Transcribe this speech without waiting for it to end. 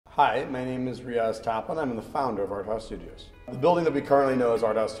Hi, my name is Riaz Taplin. I'm the founder of Artthaus Studios. The building that we currently know as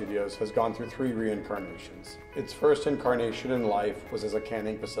Artthaus Studios has gone through 3 reincarnations. Its first incarnation in life was as a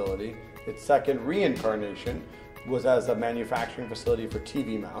canning facility. Its second reincarnation was as a manufacturing facility for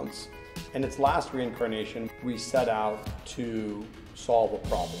TV mounts. And its last reincarnation, we set out to solve a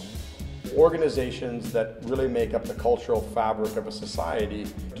problem. Organizations that really make up the cultural fabric of a society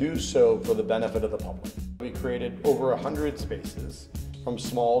do so for the benefit of the public. We created over 100 spaces, from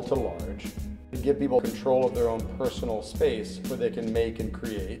small to large, to give people control of their own personal space where they can make and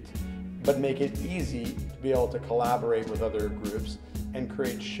create, but make it easy to be able to collaborate with other groups and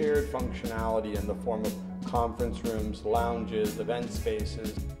create shared functionality in the form of conference rooms, lounges, event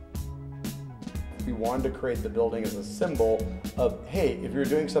spaces. We wanted to create the building as a symbol of, hey, if you're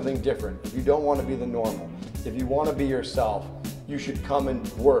doing something different, if you don't want to be the normal, if you want to be yourself, you should come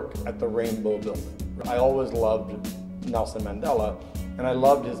and work at the Rainbow Building. I always loved Nelson Mandela, and I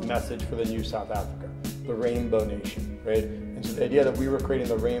loved his message for the new South Africa, the Rainbow Nation, right? And so the idea that we were creating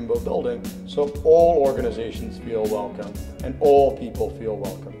the Rainbow Building so all organizations feel welcome and all people feel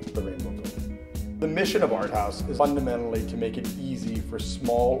welcome at the Rainbow Building. The mission of Artthaus is fundamentally to make it easy for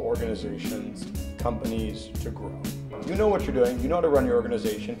small organizations, companies to grow. You know what you're doing, you know how to run your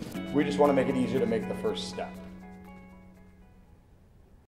organization. We just want to make it easier to make the first step.